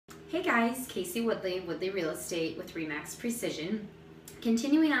Hey guys, Casey Woodley, Woodley Real Estate with RE/MAX Precision.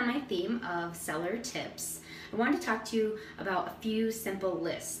 Continuing on my theme of seller tips, I want to talk to you about a few simple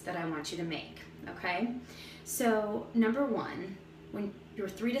lists that I want you to make, okay? So number one, when you're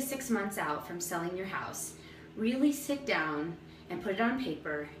 3 to 6 months out from selling your house, really sit down and put it on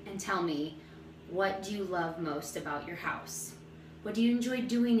paper and tell me, what do you love most about your house? What do you enjoy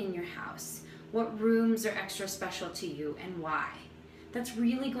doing in your house? What rooms are extra special to you and why? That's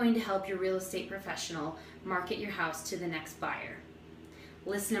really going to help your real estate professional market your house to the next buyer.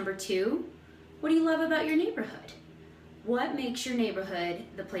 List number two, what do you love about your neighborhood? What makes your neighborhood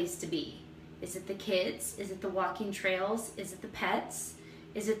the place to be? Is it the kids? Is it the walking trails? Is it the pets?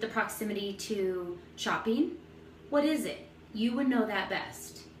 Is it the proximity to shopping? What is it? You would know that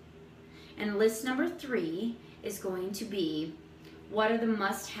best. And list number three is going to be, what are the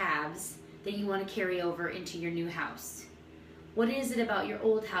must-haves that you want to carry over into your new house? What is it about your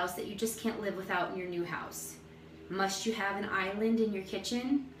old house that you just can't live without in your new house? Must you have an island in your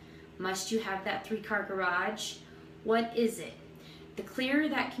kitchen? Must you have that 3-car garage? What is it? The clearer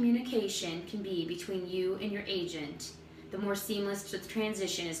that communication can be between you and your agent, the more seamless the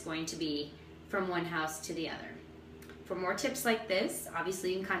transition is going to be from one house to the other. For more tips like this,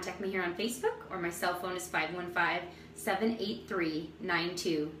 obviously you can contact me here on Facebook, or my cell phone is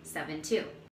 515-783-9272.